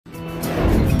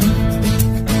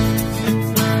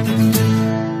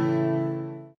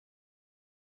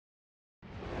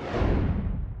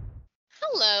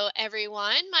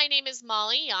everyone. My name is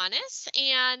Molly Yanis,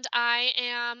 and I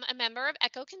am a member of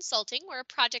Echo Consulting. We're a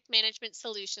project management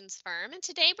solutions firm, and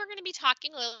today we're going to be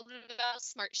talking a little bit about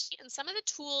Smartsheet and some of the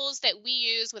tools that we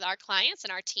use with our clients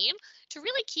and our team to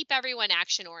really keep everyone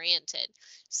action-oriented.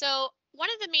 So one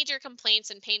of the major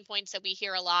complaints and pain points that we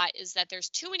hear a lot is that there's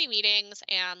too many meetings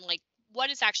and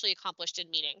what is actually accomplished in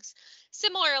meetings.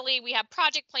 Similarly, we have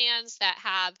project plans that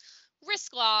have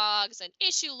risk logs and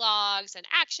issue logs and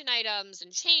action items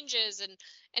and changes, and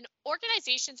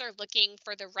organizations are looking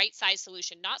for the right size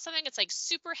solution, not something that's like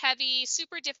super heavy,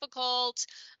 super difficult,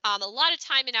 a lot of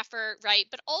time and effort, right?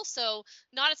 But also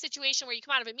not a situation where you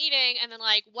come out of a meeting and then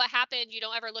like what happened, you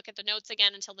don't ever look at the notes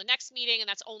again until the next meeting, and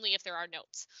that's only if there are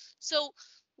notes. So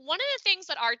one of the things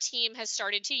that our team has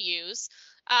started to use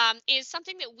is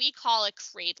something that we call a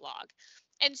CRAID log.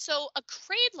 And so a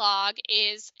CRAID log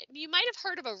is, you might have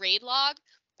heard of a RAID log.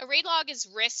 A RAID log is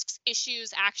risks,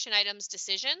 issues, action items,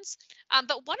 decisions.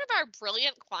 But one of our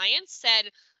brilliant clients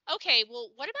said, okay, well,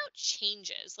 what about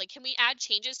changes? Like, can we add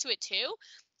changes to it too?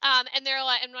 And they're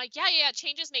like, yeah,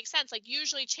 changes make sense. Like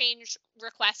usually change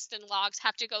requests and logs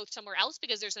have to go somewhere else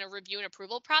because there's a review and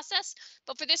approval process.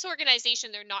 But for this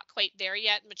organization, they're not quite there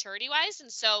yet maturity wise.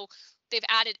 And so they've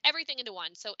added everything into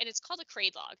one. So, and it's called a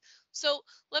CRAID log. So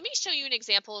let me show you an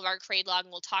example of our CRAID log,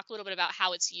 and we'll talk a little bit about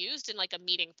how it's used in like a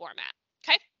meeting format.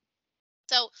 Okay.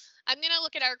 So I'm going to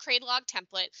look at our CRAID log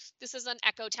template. This is an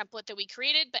Echo template that we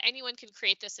created, but anyone can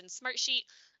create this in Smartsheet.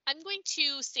 I'm going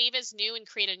to save as new and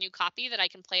create a new copy that I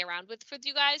can play around with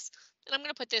you guys. And I'm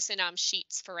going to put this in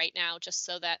Sheets for right now, just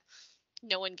so that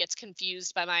no one gets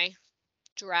confused by my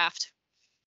draft.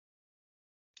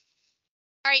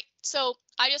 All right, so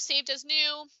I just saved as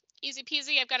new, easy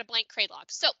peasy. I've got a blank CRAID log.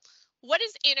 So what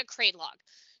is in a CRAID log?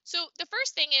 So the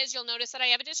first thing is you'll notice that I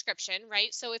have a description,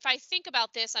 right? So if I think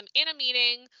about this, I'm in a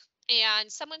meeting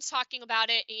and someone's talking about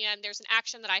it and there's an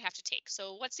action that I have to take.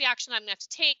 So what's the action I'm going to have to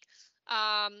take?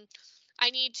 I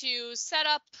need to set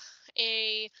up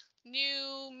a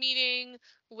new meeting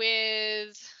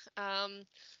with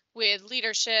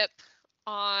leadership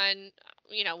on,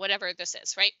 whatever this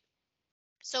is, right?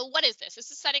 So what is this? This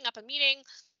is setting up a meeting.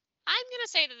 I'm going to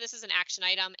say that this is an action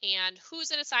item, and who's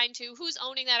it assigned to? Who's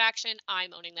owning that action?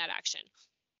 I'm owning that action.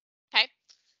 Okay.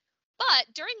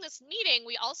 But during this meeting,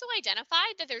 we also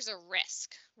identified that there's a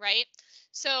risk, right?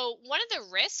 So one of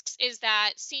the risks is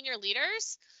that senior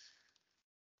leaders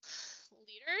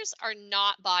are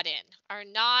not bought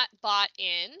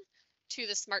in to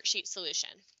the Smartsheet solution.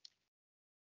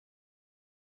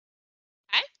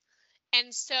 Okay.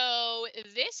 And so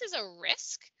this is a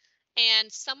risk,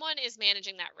 and someone is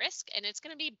managing that risk, and it's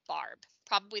going to be Barb,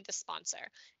 probably the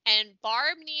sponsor. And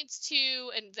Barb and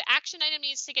the action item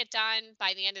needs to get done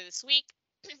by the end of this week.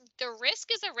 The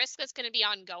risk is a risk that's going to be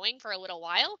ongoing for a little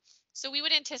while. So we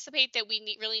would anticipate that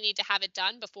we really need to have it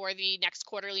done before the next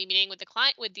quarterly meeting with the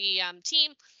client, with the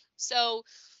team. So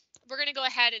we're going to go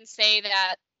ahead and say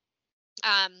that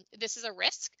this is a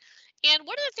risk. And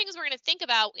one of the things we're going to think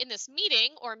about in this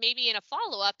meeting, or maybe in a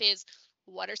follow-up, is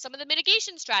what are some of the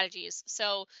mitigation strategies?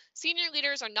 So senior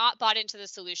leaders are not bought into the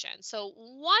solution. So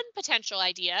one potential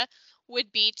idea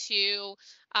would be to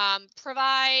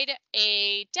provide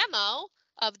a demo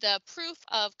of the proof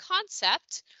of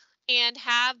concept and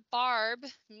have Barb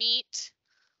meet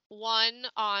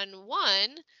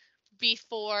one-on-one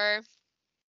before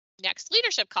next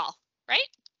leadership call, right?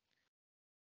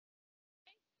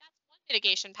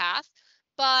 Mitigation path.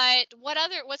 But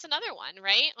what's another one,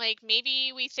 right? Like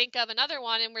maybe we think of another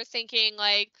one and we're thinking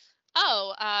like,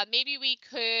 oh, maybe we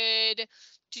could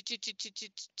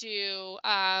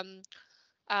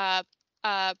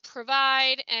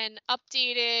provide an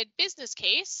updated business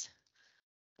case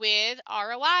with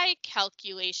ROI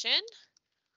calculation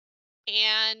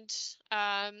and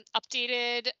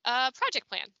updated project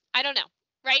plan. I don't know,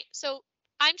 right? So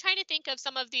I'm trying to think of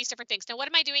some of these different things. Now, what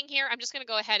am I doing here? I'm just going to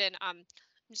go ahead and I'm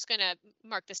just going to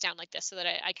mark this down like this so that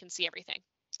I can see everything.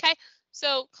 Okay,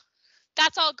 so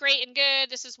that's all great and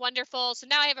good. This is wonderful. So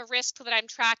now I have a risk that I'm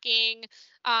tracking.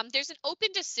 There's an open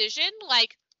decision,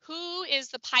 like who is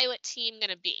the pilot team going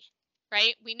to be,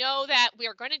 right? We know that we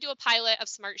are going to do a pilot of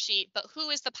Smartsheet, but who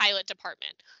is the pilot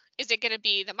department? Is it going to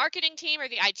be the marketing team or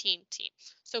the IT team?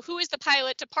 So who is the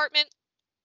pilot department?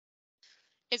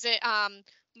 Is it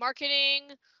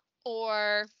marketing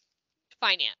or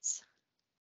finance?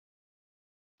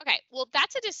 Okay, well,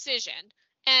 that's a decision.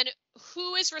 And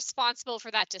who is responsible for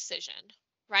that decision,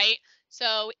 right?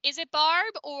 So is it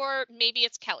Barb or maybe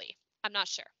it's Kelly? I'm not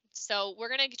sure. So we're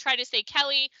going to try to say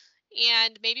Kelly,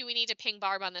 and maybe we need to ping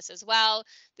Barb on this as well.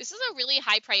 This is a really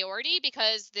high priority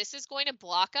because this is going to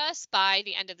block us by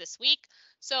the end of this week.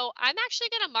 So I'm actually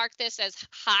going to mark this as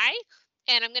high,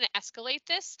 and I'm going to escalate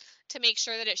this to make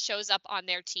sure that it shows up on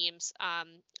their team's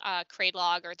CRAID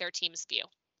log or their team's view.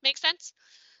 Make sense?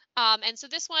 And so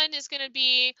this one is going to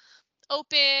be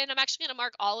open. I'm actually going to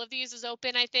mark all of these as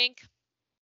open, I think.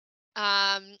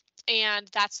 And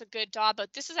that's a good job,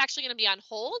 but this is actually going to be on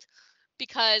hold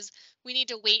because we need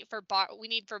to wait for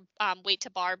wait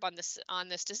to Barb on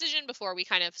this decision before we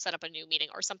kind of set up a new meeting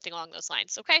or something along those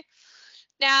lines. Okay.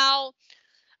 Now,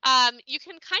 you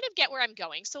can kind of get where I'm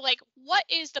going. So like, what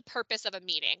is the purpose of a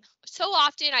meeting? So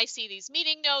often I see these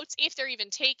meeting notes, if they're even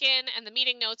taken, and the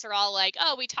meeting notes are all like,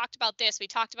 oh, we talked about this, we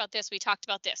talked about this, we talked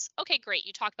about this. Okay, great,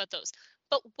 you talked about those.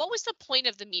 But what was the point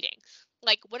of the meeting?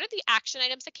 Like, what are the action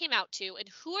items that came out to, and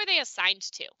who are they assigned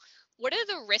to? What are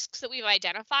the risks that we've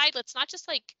identified? Let's not just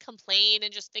like complain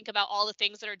and just think about all the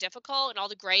things that are difficult and all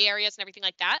the gray areas and everything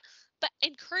like that, but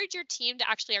encourage your team to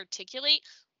actually articulate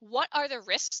what are the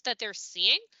risks that they're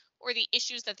seeing or the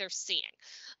issues that they're seeing,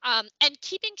 and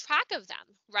keeping track of them,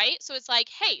 right? So it's like,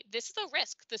 hey, this is a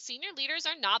risk. The senior leaders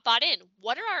are not bought in.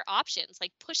 What are our options?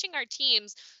 Like pushing our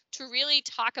teams to really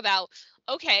talk about,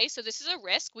 okay, so this is a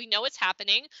risk. We know it's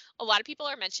happening. A lot of people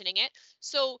are mentioning it.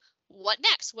 So what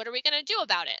next? What are we going to do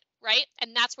about it, right?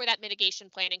 And that's where that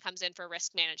mitigation planning comes in for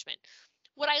risk management.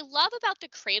 What I love about the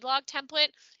CRAID log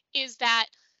template is that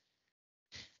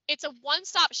it's a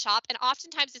one-stop shop, and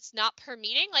oftentimes it's not per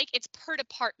meeting, like it's per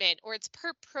department or it's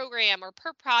per program or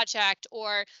per project,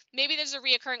 or maybe there's a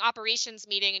reoccurring operations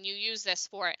meeting and you use this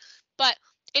for it. But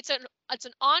it's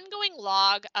an ongoing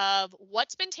log of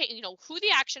what's been taken, who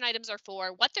the action items are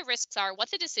for, what the risks are, what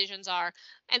the decisions are.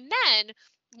 And then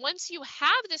once you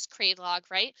have this CRAID log,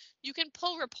 right, you can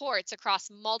pull reports across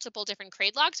multiple different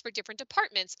CRAID logs for different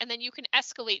departments, and then you can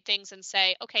escalate things and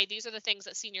say, okay, these are the things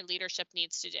that senior leadership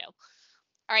needs to do.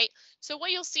 All right, so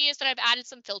what you'll see is that I've added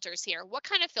some filters here. What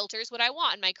kind of filters would I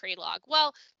want in my CRAID log?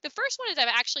 Well, the first one is I've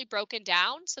actually broken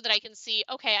down so that I can see,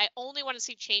 okay, I only want to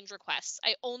see change requests.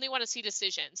 I only want to see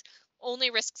decisions,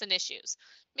 only risks and issues.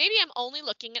 Maybe I'm only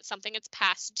looking at something that's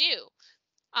past due.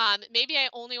 Maybe I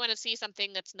only want to see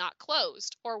something that's not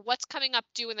closed, or what's coming up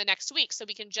due in the next week, so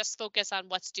we can just focus on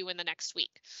what's due in the next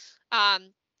week.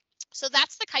 So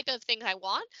that's the type of thing I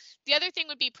want. The other thing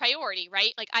would be priority,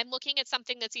 right? Like I'm looking at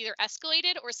something that's either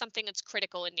escalated or something that's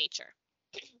critical in nature.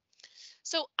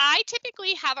 So I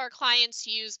typically have our clients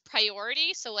use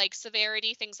priority, so like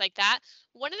severity, things like that.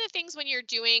 One of the things when you're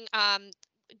doing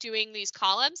these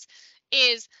columns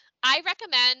is I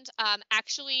recommend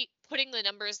actually putting the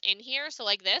numbers in here. So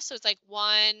like this, so it's like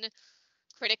 1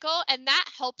 critical, and that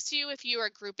helps you if you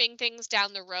are grouping things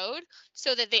down the road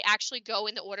so that they actually go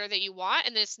in the order that you want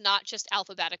and it's not just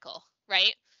alphabetical,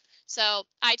 right? So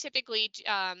I typically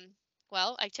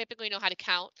I typically know how to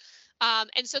count,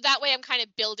 and so that way I'm kind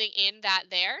of building in that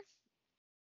there.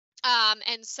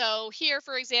 And so here,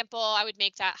 for example, I would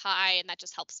make that high, and that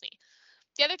just helps me.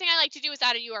 The other thing I like to do is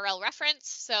add a URL reference.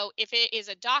 So if it is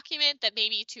a document that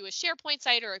maybe to a SharePoint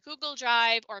site or a Google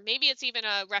Drive, or maybe it's even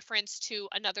a reference to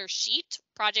another sheet,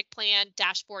 project plan,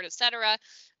 dashboard, etc.,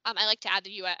 I like to add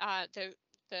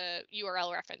the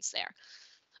URL reference there.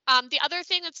 The other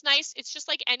thing that's nice, it's just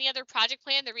like any other project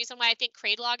plan. The reason why I think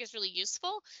CRAID log is really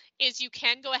useful is you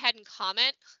can go ahead and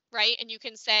comment, right? And you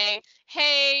can say,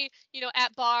 hey,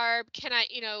 at Barb, can I,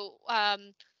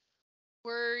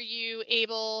 were you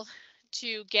able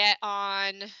to get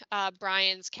on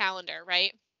Brian's calendar,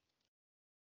 right?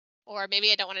 Or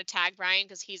maybe I don't want to tag Brian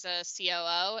because he's a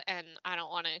COO and I don't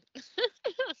want to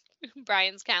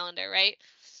Brian's calendar, right?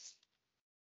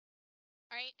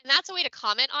 All right, and that's a way to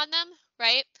comment on them,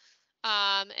 right?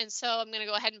 And so I'm going to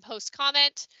go ahead and post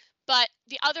comment. But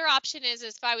the other option is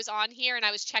if I was on here and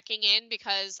I was checking in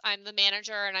because I'm the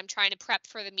manager and I'm trying to prep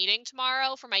for the meeting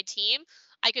tomorrow for my team,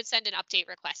 I could send an update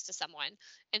request to someone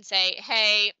and say,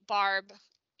 hey, Barb,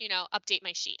 update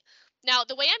my sheet. Now,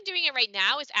 the way I'm doing it right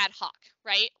now is ad hoc,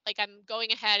 right? Like I'm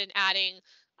going ahead and adding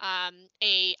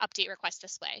a update request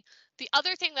this way. The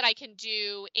other thing that I can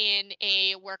do in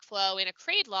a workflow in a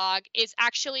CRAID log is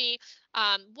actually,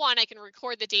 one, I can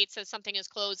record the dates that something is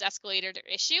closed, escalated, or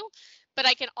issue, but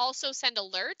I can also send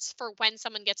alerts for when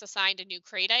someone gets assigned a new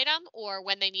CRAID item or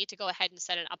when they need to go ahead and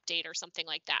set an update or something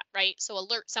like that, right? So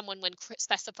alert someone when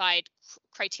specified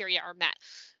criteria are met.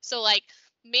 So like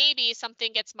maybe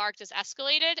something gets marked as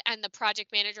escalated and the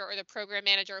project manager or the program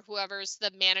manager, whoever's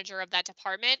the manager of that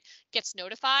department, gets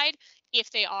notified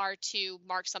if they are to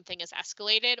mark something as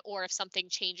escalated or if something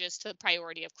changes to the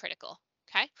priority of critical.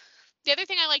 Okay. The other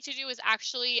thing I like to do is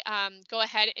actually go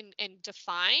ahead and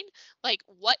define like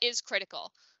what is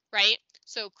critical, right?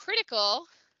 So critical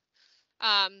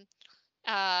um,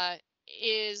 uh,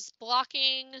 is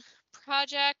blocking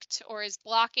project or is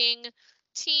blocking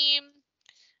team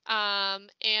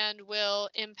and will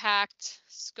impact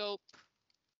scope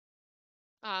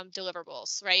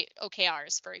deliverables, right?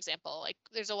 OKRs, for example. Like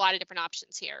there's a lot of different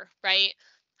options here, right?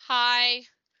 High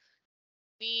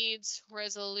needs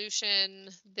resolution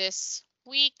this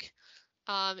week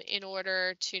in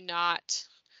order to not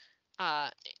uh,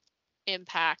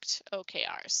 impact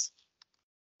OKRs.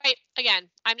 Right. Again,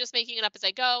 I'm just making it up as I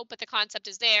go, but the concept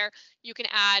is there. You can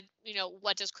add,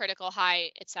 what does critical, high,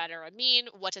 et cetera mean?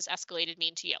 What does escalated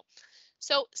mean to you?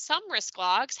 So some risk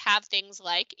logs have things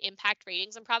like impact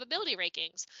ratings and probability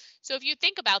rankings. So if you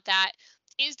think about that,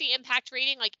 is the impact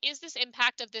rating like, is this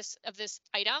impact of this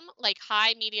item like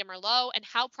high, medium, or low, and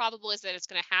how probable is that it's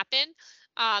going to happen?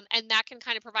 And that can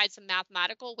kind of provide some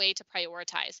mathematical way to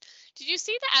prioritize. Did you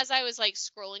see that as I was like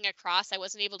scrolling across, I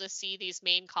wasn't able to see these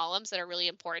main columns that are really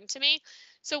important to me?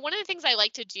 So one of the things I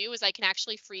like to do is I can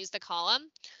actually freeze the column.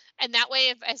 And that way,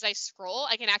 if as I scroll,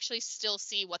 I can actually still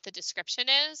see what the description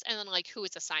is and then like who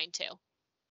it's assigned to.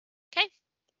 Okay.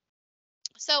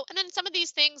 So, and then some of these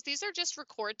things, these are just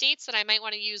record dates that I might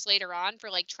want to use later on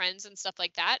for like trends and stuff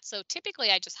like that. So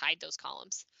typically I just hide those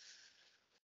columns.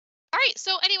 All right,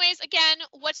 so anyways, again,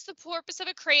 what's the purpose of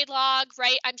a CRAID log,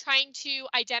 right? I'm trying to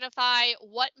identify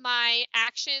what my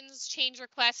actions, change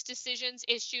requests, decisions,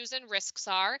 issues, and risks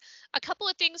are. A couple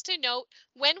of things to note,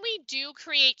 when we do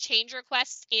create change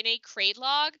requests in a CRAID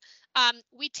log,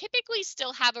 we typically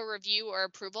still have a review or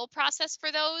approval process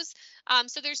for those.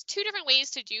 So there's two different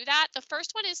ways to do that. The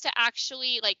first one is to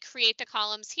actually like create the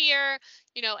columns here,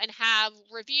 and have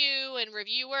review and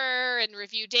reviewer and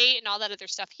review date and all that other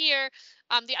stuff here.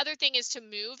 The other thing is to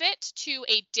move it to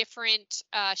a different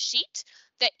sheet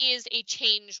that is a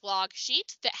change log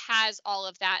sheet that has all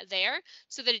of that there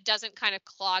so that it doesn't kind of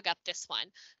clog up this one.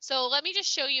 So let me just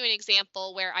show you an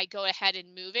example where I go ahead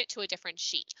and move it to a different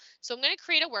sheet. So I'm going to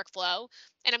create a workflow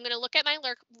and I'm going to look at my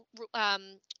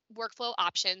workflow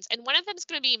options, and one of them is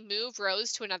going to be move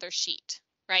rows to another sheet,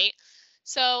 right?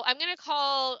 So I'm going to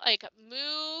call like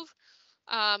move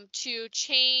to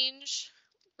change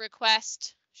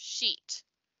request sheet.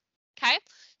 Okay,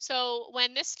 so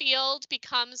when this field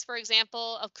becomes, for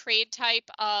example, a CRAID type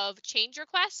of change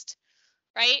request,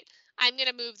 right? I'm going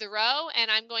to move the row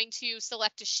and I'm going to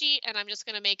select a sheet and I'm just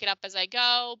going to make it up as I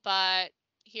go, but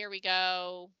here we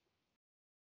go,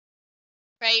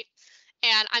 right?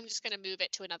 And I'm just going to move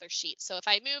it to another sheet. So if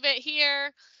I move it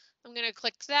here, I'm going to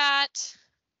click that.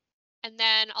 And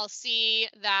then I'll see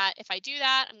that if I do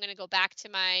that, I'm going to go back to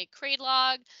my CRAID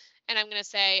log and I'm going to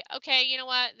say, okay, you know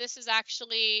what? This is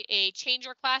actually a change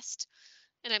request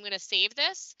and I'm going to save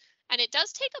this. And it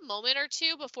does take a moment or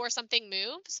two before something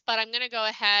moves, but I'm going to go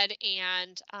ahead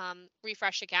and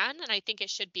refresh again. And I think it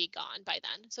should be gone by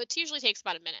then. So it usually takes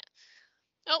about a minute.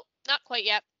 Oh, not quite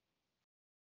yet.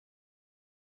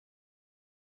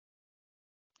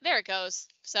 There it goes.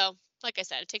 So like I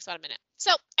said, it takes about a minute.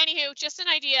 So anywho, just an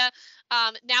idea.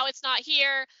 Now it's not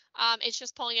here. It's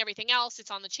just pulling everything else.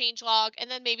 It's on the change log. And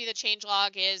then maybe the change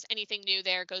log is anything new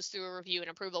there goes through a review and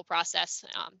approval process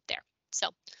there. So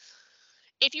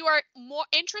if you are more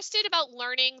interested about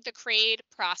learning the CRAID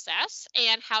process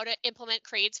and how to implement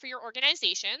CRAIDs for your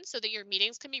organization so that your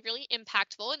meetings can be really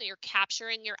impactful and that you're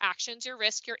capturing your actions, your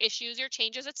risk, your issues, your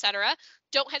changes, etc.,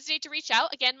 don't hesitate to reach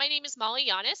out. Again, my name is Molly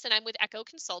Yanis and I'm with Echo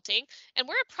Consulting, and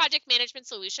we're a project management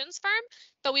solutions firm,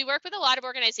 but we work with a lot of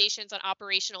organizations on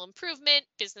operational improvement,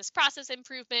 business process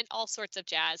improvement, all sorts of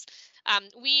jazz.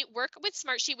 We work with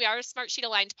Smartsheet. We are a Smartsheet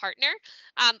aligned partner,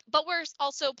 but we're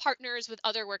also partners with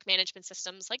other work management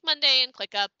systems like Monday and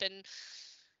ClickUp and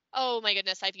oh my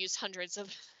goodness, I've used hundreds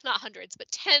of, not hundreds, but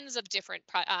tens of different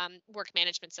work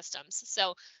management systems.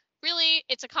 So really,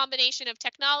 it's a combination of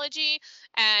technology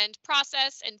and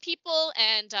process and people,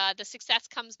 and the success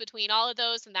comes between all of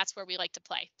those, and that's where we like to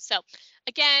play. So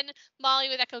again, Molly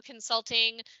with Echo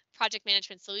Consulting, project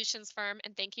management solutions firm,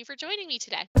 and thank you for joining me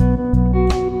today.